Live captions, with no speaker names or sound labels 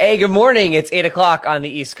Hey, good morning. It's 8 o'clock on the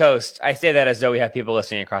East Coast. I say that as though we have people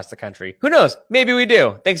listening across the country. Who knows? Maybe we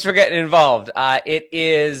do. Thanks for getting involved. It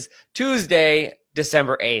is Tuesday,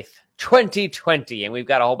 December 8th, 2020, and we've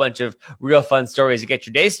got a whole bunch of real fun stories to get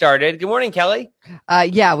your day started. Good morning, Kelly.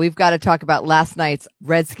 Yeah, we've got to talk about last night's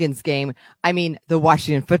Redskins game. I mean, the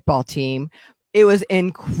Washington football team. It was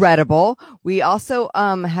incredible. We also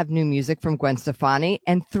have new music from Gwen Stefani,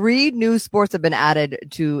 and 3 new sports have been added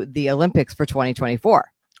to the Olympics for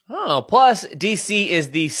 2024. Oh, plus DC is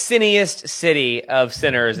the sinniest city of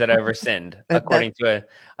sinners that ever sinned, according to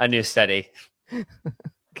a new study.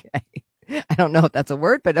 Okay. I don't know if that's a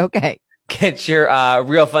word, but okay. Get your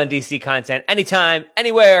Real Fun DC content anytime,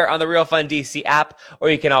 anywhere on the Real Fun DC app, or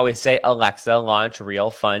you can always say, Alexa, launch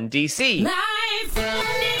Real Fun DC. Live from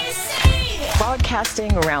DC.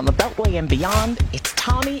 Broadcasting around the Beltway and beyond, it's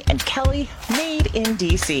Tommy and Kelly made in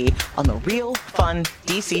DC on the Real Fun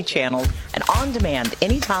DC channel and on demand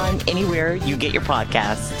anytime, anywhere you get your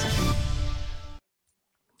podcasts.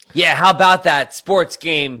 Yeah, how about that sports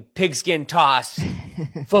game, pigskin toss,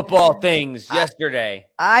 football things yesterday?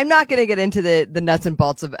 I'm not going to get into the nuts and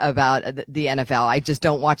bolts about the NFL. I just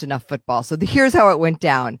don't watch enough football. So here's how it went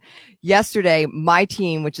down. Yesterday, my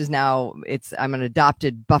team, which is now I'm an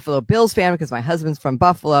adopted Buffalo Bills fan because my husband's from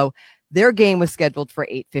Buffalo. Their game was scheduled for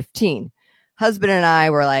 8:15. Husband and I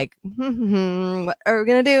were like, what are we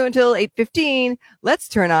going to do until 8:15? Let's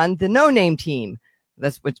turn on the no-name team.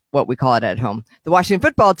 That's what we call it at home. The Washington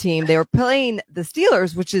football team, they were playing the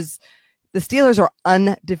Steelers, the Steelers are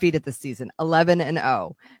undefeated this season, 11-0.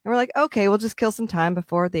 And we're like, okay, we'll just kill some time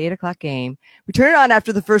before the 8 o'clock game. We turned it on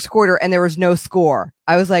after the first quarter and there was no score.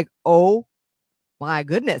 I was like, oh my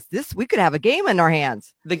goodness, we could have a game in our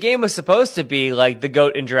hands. The game was supposed to be like the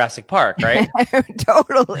goat in Jurassic Park, right?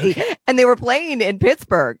 Totally. And they were playing in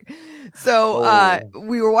Pittsburgh. So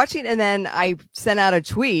we were watching, and then I sent out a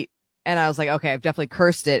tweet. And I was like, okay, I've definitely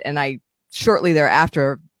cursed it. And I shortly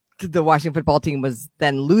thereafter, the Washington football team was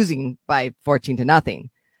then losing by 14-0.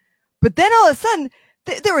 But then all of a sudden,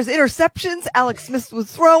 there was interceptions. Alex Smith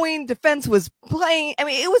was throwing. Defense was playing. I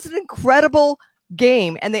mean, it was an incredible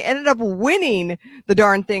game. And they ended up winning the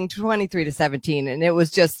darn thing 23-17. And it was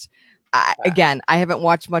just, again, I haven't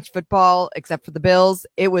watched much football except for the Bills.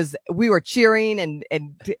 We were cheering and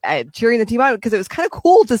cheering the team on because it was kind of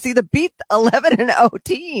cool to see the beat 11-0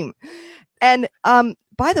 team. And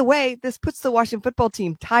by the way, this puts the Washington football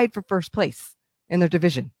team tied for first place in their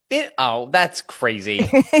division. That's crazy.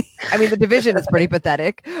 I mean, the division is pretty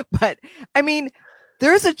pathetic, but I mean,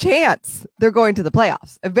 there's a chance they're going to the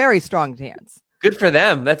playoffs, a very strong chance. Good for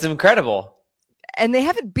them. That's incredible. And they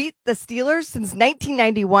haven't beat the Steelers since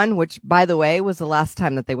 1991, which, by the way, was the last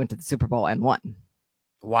time that they went to the Super Bowl and won.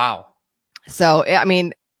 Wow. So, I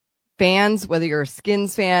mean, fans, whether you're a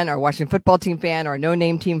Skins fan or a Washington football team fan or a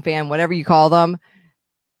no-name team fan, whatever you call them,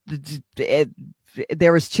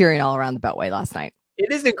 there was cheering all around the Beltway last night.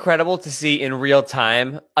 It is incredible to see in real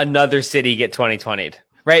time another city get 2020'd.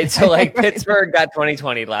 Right. So like right. Pittsburgh got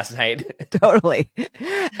 2020 last night. Totally.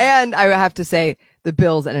 And I have to say the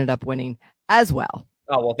Bills ended up winning as well.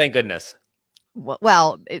 Oh, well, thank goodness.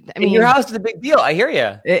 Well, I mean, your house is a big deal. I hear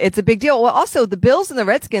you. It's a big deal. Well, also the Bills and the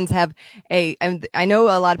Redskins have and I know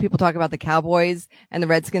a lot of people talk about the Cowboys and the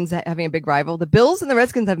Redskins having a big rival. The Bills and the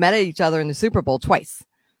Redskins have met each other in the Super Bowl twice.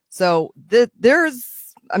 So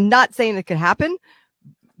I'm not saying it could happen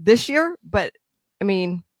this year, but I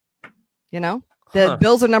mean, the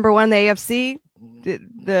Bills are number 1 in the AFC.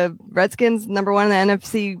 The Redskins number 1 in the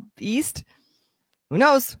NFC East. Who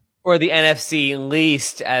knows? Or the NFC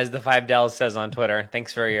least, as the Five Dells says on Twitter.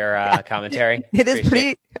 Thanks for your commentary. It is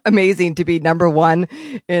pretty amazing to be number 1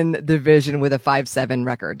 in the division with a 5-7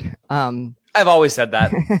 record. I've always said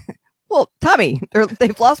that. Well, Tommy,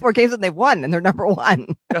 they've lost more games than they've won, and they're number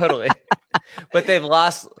 1. Totally. But they've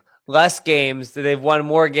lost less games. They've won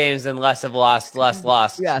more games than less have lost.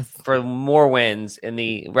 Yes. For more wins in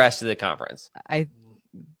the rest of the conference.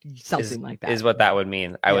 Something like that is what that would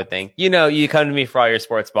mean. I would think. You come to me for all your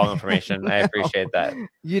sports ball information. I appreciate that.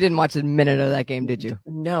 You didn't watch a minute of that game, did you?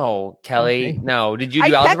 No, Kelly. Okay. No. Did you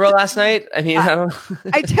do algebra last night? I mean,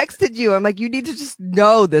 I texted you. I'm like, you need to just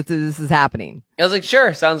know that this is happening. I was like,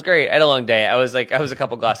 sure, sounds great. I had a long day. I was a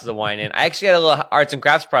couple glasses of wine in. I actually had a little arts and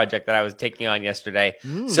crafts project that I was taking on yesterday.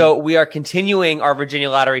 So we are continuing our Virginia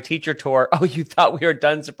Lottery teacher tour. Oh, you thought we were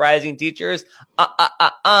done surprising teachers?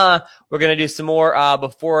 We're going to do some more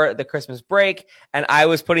before the Christmas break. And I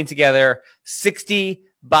was putting together 60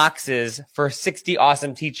 boxes for 60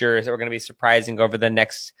 awesome teachers that we're going to be surprising over the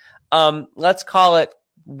next, let's call it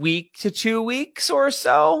week to 2 weeks or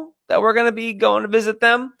so that we're going to be going to visit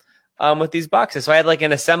them. with these boxes. So I had like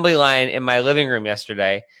an assembly line in my living room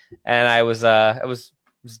yesterday, and I was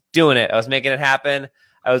doing it. I was making it happen.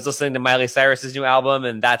 I was listening to Miley Cyrus's new album,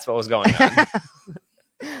 and that's what was going on.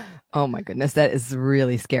 Oh my goodness, that is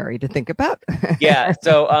really scary to think about. Yeah.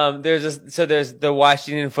 So there's the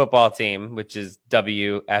Washington football team, which is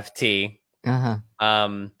WFT.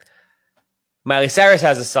 Miley Cyrus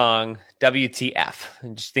has a song, WTF. I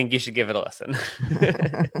just think you should give it a listen.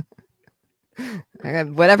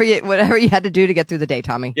 Whatever you had to do to get through the day,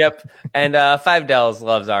 Tommy. Yep. And Five Dells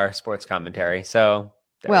loves our sports commentary. So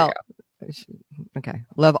well, okay.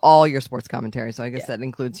 Love all your sports commentary. So I guess that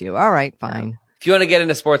includes you. All right, fine. If you want to get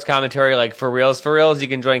into sports commentary, like for reals, you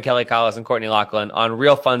can join Kelly Collis and Courtney Lachlan on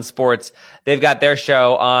Real Fun Sports. They've got their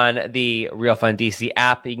show on the Real Fun DC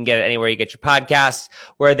app. You can get it anywhere you get your podcasts,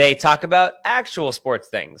 where they talk about actual sports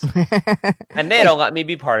things. And they don't let me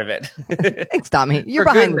be part of it. Thanks, Tommy. You're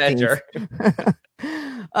behind the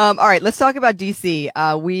scenes. All right, let's talk about DC.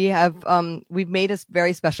 We've made a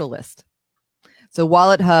very special list. So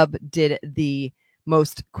Wallet Hub did the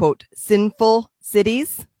most, quote, sinful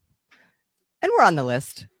cities. And we're on the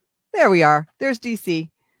list. There we are. There's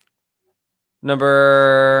DC. We're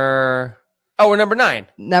number 9.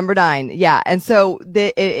 Number 9. Yeah. And so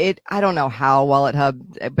I don't know how Wallet Hub,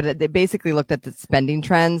 but they basically looked at the spending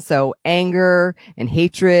trends. So anger and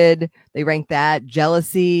hatred, they ranked that,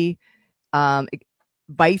 jealousy,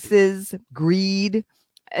 vices, greed.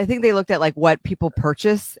 I think they looked at like what people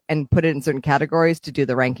purchase and put it in certain categories to do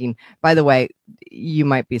the ranking. By the way, you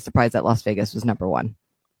might be surprised that Las Vegas was number 1.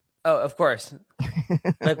 Oh, of course.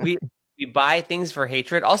 Like we buy things for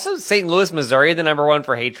hatred. Also, St. Louis, Missouri, the number 1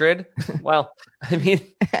 for hatred. Well, I mean,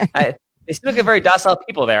 they seem like a very docile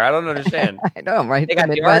people there. I don't understand. I know, right? They got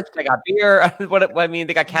the arts, they got beer.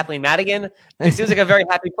 They got Kathleen Madigan. It seems like a very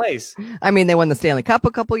happy place. I mean, they won the Stanley Cup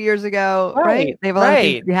a couple years ago, right? They have a lot of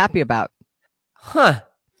things to be happy about. Huh.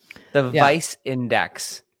 The Vice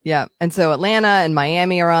Index. Yeah. And so Atlanta and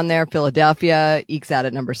Miami are on there. Philadelphia ekes out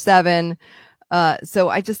at number 7. So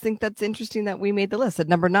I just think that's interesting that we made the list at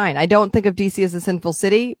number 9. I don't think of DC as a sinful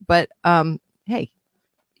city, but hey.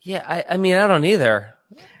 Yeah, I mean, I don't either.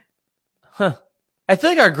 Huh. I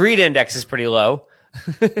feel like our greed index is pretty low.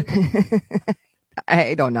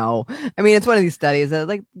 I don't know. I mean, it's one of these studies that,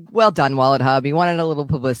 like, well done, Wallet Hub. You wanted a little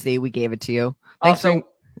publicity. We gave it to you. Thanks for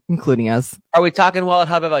including us. Are we talking Wallet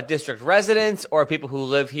Hub about district residents or people who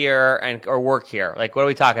live here or work here? Like, what are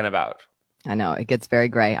we talking about? I know it gets very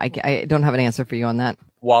gray. I don't have an answer for you on that.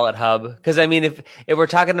 Wallet Hub. Because I mean, if we're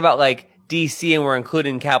talking about like DC and we're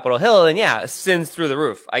including Capitol Hill, then yeah, sins through the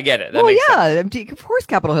roof. I get it. That makes sense. Of course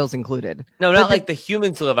Capitol Hill's included. No, not like the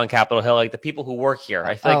humans who live on Capitol Hill, like the people who work here.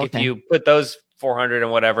 I feel like if you put those 400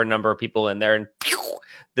 and whatever number of people in there, and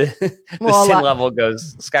the sin level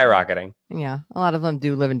goes skyrocketing. Yeah, a lot of them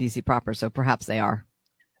do live in DC proper, so perhaps they are.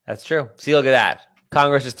 That's true. See, look at that.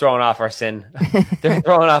 Congress is throwing off our sin. They're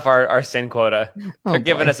throwing off our sin quota. They're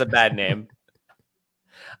giving us a bad name.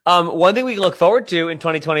 One thing we can look forward to in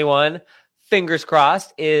 2021, fingers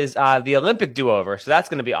crossed, is the Olympic do-over. So that's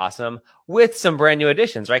going to be awesome with some brand new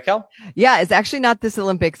additions, right, Kel? Yeah, it's actually not this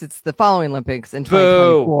Olympics. It's the following Olympics in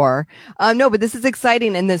 2024. No, but this is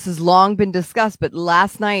exciting, and this has long been discussed. But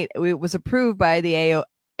last night, it was approved by the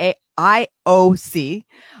IOC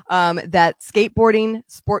that skateboarding,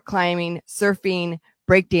 sport climbing, surfing,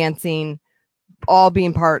 breakdancing, all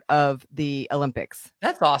being part of the Olympics.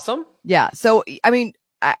 That's awesome. Yeah. So, I mean,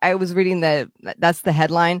 I was reading that's the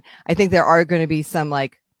headline. I think there are going to be some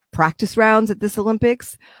like practice rounds at this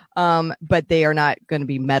Olympics, but they are not going to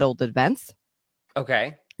be medaled events.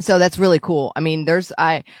 Okay. So that's really cool. I mean,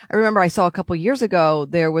 I remember I saw a couple years ago,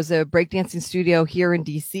 there was a breakdancing studio here in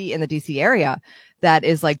DC, in the DC area, that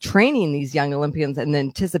is like training these young Olympians in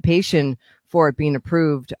anticipation for it being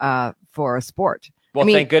approved for a sport. Well,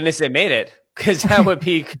 thank goodness they made it, because that would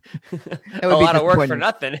be a lot of work for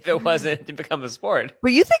nothing if it wasn't to become a sport.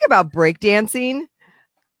 But you think about breakdancing.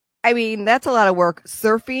 I mean, that's a lot of work.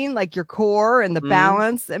 Surfing, like your core and the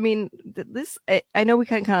balance. I mean, I know we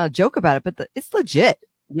kind of joke about it, but it's legit.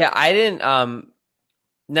 Yeah, I didn't,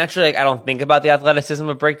 naturally, I don't think about the athleticism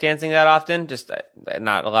of breakdancing that often, just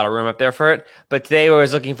not a lot of room up there for it. But today I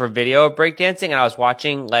was looking for video of breakdancing, and I was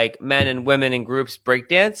watching like men and women in groups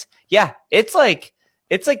breakdance. Yeah, it's like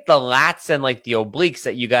the lats and like the obliques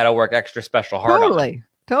that you got to work extra special hard on.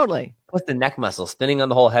 Totally. What's the neck muscle? Spinning on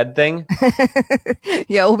the whole head thing?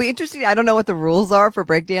 Yeah, it'll be interesting. I don't know what the rules are for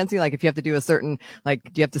breakdancing. Like if you have to do a certain, like,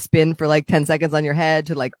 do you have to spin for like 10 seconds on your head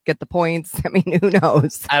to like get the points? I mean, who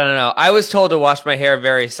knows? I don't know. I was told to wash my hair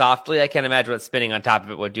very softly. I can't imagine what spinning on top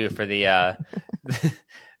of it would do for the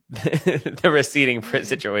the receding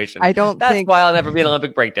situation. That's why I'll never be an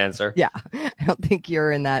Olympic breakdancer. Yeah. I don't think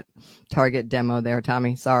you're in that target demo there,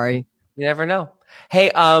 Tommy. Sorry. You never know.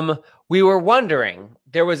 Hey, we were wondering,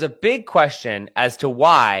 there was a big question as to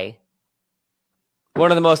why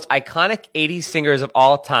one of the most iconic 80s singers of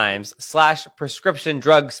all times / prescription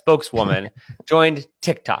drug spokeswoman joined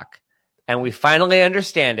TikTok. And we finally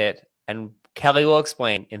understand it, and Kelly will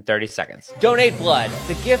explain in 30 seconds. Donate blood,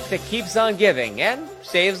 the gift that keeps on giving and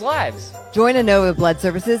saves lives. Join Inova Blood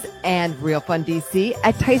Services and Real Fun DC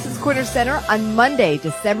at Tyson's Corner Center on Monday,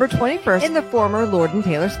 December 21st in the former Lord &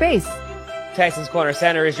 Taylor space. Tyson's Corner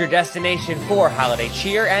Center is your destination for holiday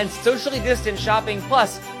cheer and socially distant shopping,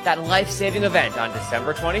 plus that life-saving event on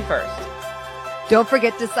December 21st. Don't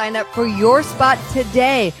forget to sign up for your spot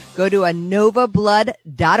today. Go to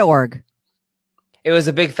inovablood.org. It was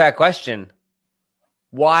a big fat question.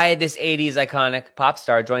 Why this 80s iconic pop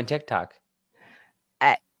star joined TikTok?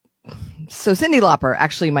 So Cyndi Lauper,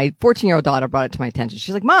 actually my 14-year-old daughter brought it to my attention.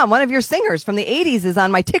 She's like, Mom, one of your singers from the 80s is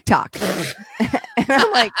on my TikTok. And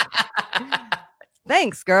I'm like,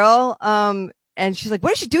 thanks, girl. And she's like,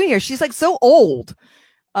 what is she doing here? She's like so old.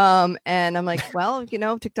 And I'm like, well,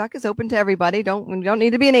 TikTok is open to everybody. We don't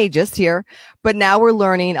need to be an ageist here. But now we're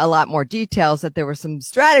learning a lot more details, that there was some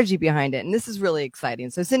strategy behind it. And this is really exciting.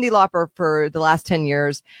 So Cyndi Lauper for the last 10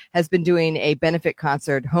 years has been doing a benefit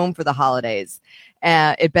concert, Home for the Holidays.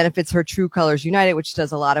 It benefits her True Colors United, which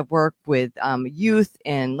does a lot of work with youth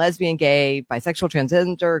and lesbian, gay, bisexual,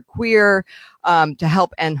 transgender, queer, to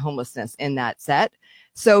help end homelessness in that set.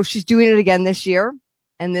 So she's doing it again this year.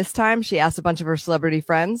 And this time she asked a bunch of her celebrity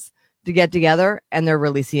friends to get together, and they're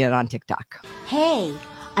releasing it on TikTok. Hey,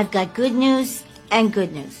 I've got good news and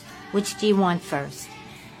good news. Which do you want first?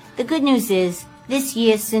 The good news is this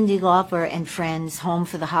year's Cyndi Lauper and Friends Home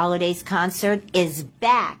for the Holidays concert is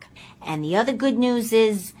back. And the other good news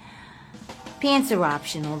is pants are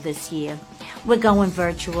optional this year. We're going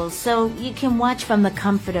virtual, so you can watch from the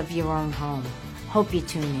comfort of your own home. Hope you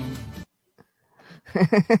tune in.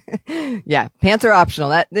 Yeah, pants are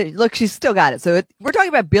optional. Look, she's still got it. So we're talking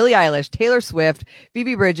about Billie Eilish, Taylor Swift,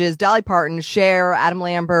 Phoebe Bridgers, Dolly Parton, Cher, Adam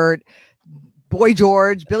Lambert, Boy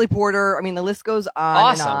George, Billy Porter. I mean, the list goes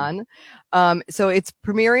on and on. So it's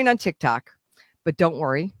premiering on TikTok, but don't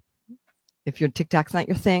worry. If your TikTok's not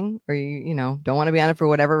your thing, or you don't want to be on it for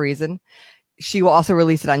whatever reason, she will also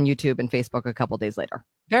release it on YouTube and Facebook a couple days later.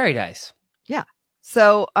 Very nice. Yeah.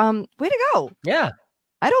 So, way to go. Yeah.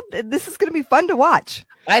 This is going to be fun to watch.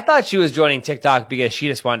 I thought she was joining TikTok because she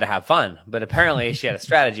just wanted to have fun, but apparently she had a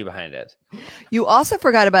strategy behind it. You also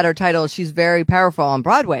forgot about her title. She's very powerful on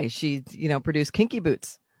Broadway. She, produced Kinky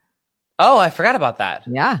Boots. Oh, I forgot about that.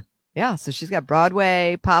 Yeah. Yeah. So she's got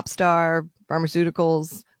Broadway, pop star,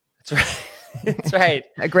 pharmaceuticals. That's right. That's right.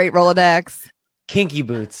 A great Rolodex. Kinky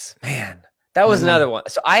Boots. Man, that was another one.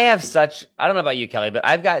 So I have I don't know about you, Kelly, but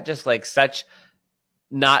I've got just like such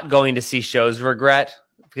not going to see shows regret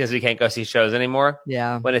because we can't go see shows anymore.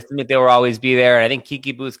 Yeah. When it seemed like they will always be there. And I think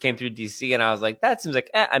Kinky Boots came through DC and I was like, that seems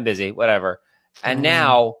like, I'm busy, whatever. And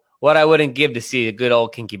now what I wouldn't give to see a good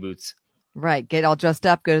old Kinky Boots. Right. Get all dressed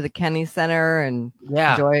up, go to the Kennedy Center and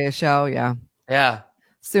enjoy a show. Yeah. Yeah.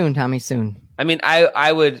 Soon, Tommy, soon. I mean,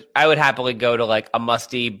 I would happily go to like a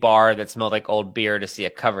musty bar that smelled like old beer to see a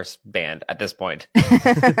cover band at this point.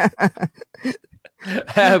 I'd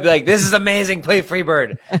be like, this is amazing. Play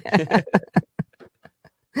Freebird.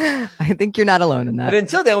 I think you're not alone in that. But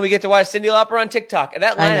until then, we get to watch Cyndi Lauper on TikTok. And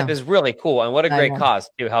that lineup is really cool. And what a great cause,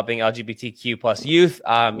 too, helping LGBTQ plus youth,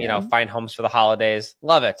 find homes for the holidays.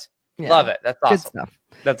 Love it. Yeah. Love it. That's awesome. Good stuff.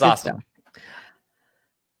 That's Good awesome. Stuff.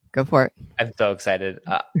 Go for it. I'm so excited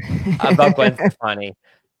about Gwen Stefani.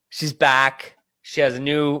 She's back. She has a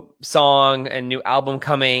new song and new album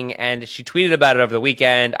coming. And she tweeted about it over the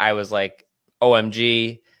weekend. I was like,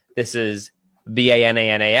 OMG, this is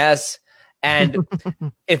BANANAS. And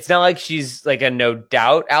it's not like she's like a No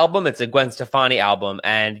Doubt album. It's a Gwen Stefani album.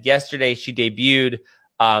 And yesterday she debuted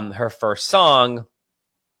her first song.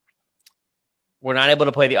 We're not able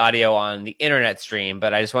to play the audio on the internet stream,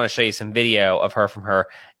 but I just want to show you some video of her from her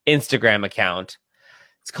Instagram account.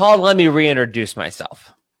 It's called Let Me Reintroduce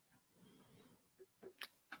Myself.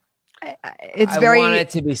 I want it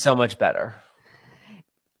to be so much better.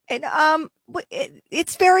 And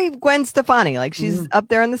it's very Gwen Stefani. Like she's up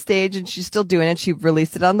there on the stage and she's still doing it. She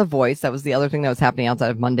released it on The Voice. That was the other thing that was happening outside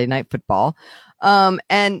of Monday Night Football.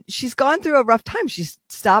 And she's gone through a rough time. She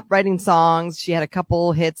stopped writing songs. She had a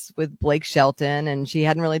couple hits with Blake Shelton and she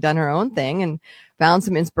hadn't really done her own thing and found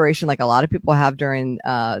some inspiration like a lot of people have during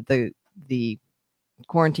the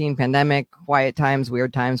quarantine, pandemic, quiet times,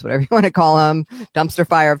 weird times, whatever you want to call them, dumpster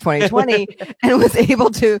fire of 2020, and was able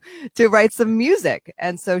to write some music.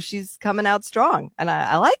 And so she's coming out strong, and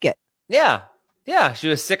I like it. Yeah. Yeah. She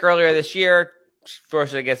was sick earlier this year,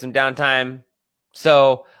 forced her to get some downtime.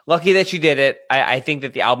 So lucky that she did it. I think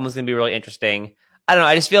that the album is going to be really interesting. I don't know.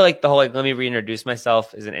 I just feel like the whole let me reintroduce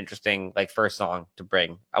myself is an interesting first song to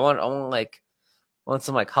bring. I want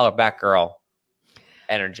some Holler Back Girl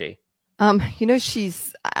energy.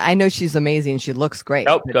 I know she's amazing. She looks great.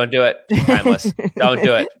 Nope, don't do it. Timeless. Don't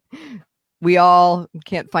do it. We all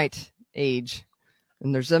can't fight age,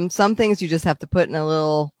 and there's some things you just have to put in a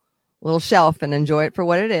little shelf and enjoy it for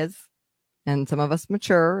what it is. And some of us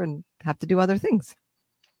mature and have to do other things.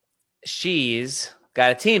 She's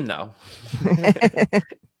got a team though.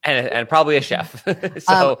 and probably a chef.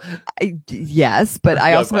 So yes, but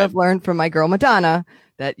I also have learned from my girl Madonna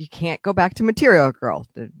that you can't go back to Material Girl.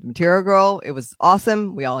 The Material Girl, it was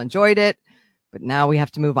awesome. We all enjoyed it, but now we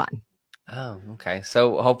have to move on. Oh, okay.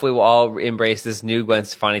 So hopefully we'll all embrace this new Gwen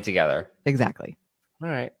Stefani together. Exactly. All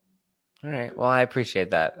right. Well, I appreciate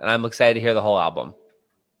that, and I'm excited to hear the whole album.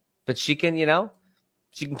 But she can,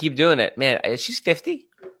 she can keep doing it. Man, she's 50.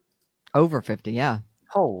 Over 50, yeah.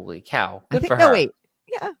 Holy cow! Good for her. No, wait.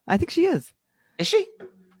 Yeah, I think she is. Is she? I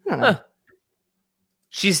don't know. Huh.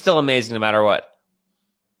 She's still amazing no matter what.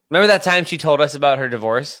 Remember that time she told us about her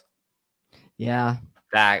divorce? Yeah.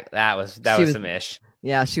 That was some ish.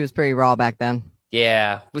 Yeah, she was pretty raw back then.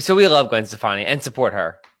 Yeah. So we love Gwen Stefani and support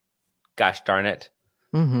her. Gosh darn it.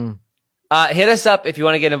 Mm-hmm. Hit us up if you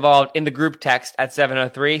want to get involved in the group text at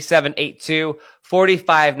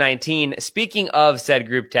 703-782-4519. Speaking of said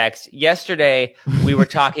group text, yesterday we were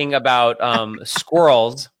talking about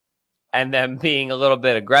squirrels and them being a little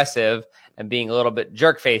bit aggressive and being a little bit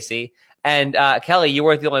jerk-facey. And Kelly, you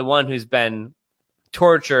weren't the only one who's been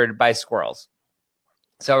tortured by squirrels.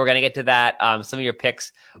 So we're going to get to that. Some of your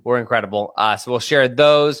picks were incredible. So we'll share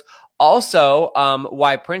those. Also,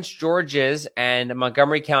 why Prince George's and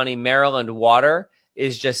Montgomery County, Maryland water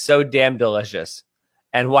is just so damn delicious,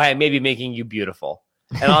 and why it may be making you beautiful.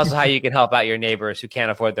 And also how you can help out your neighbors who can't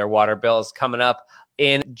afford their water bills, coming up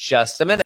in just a minute.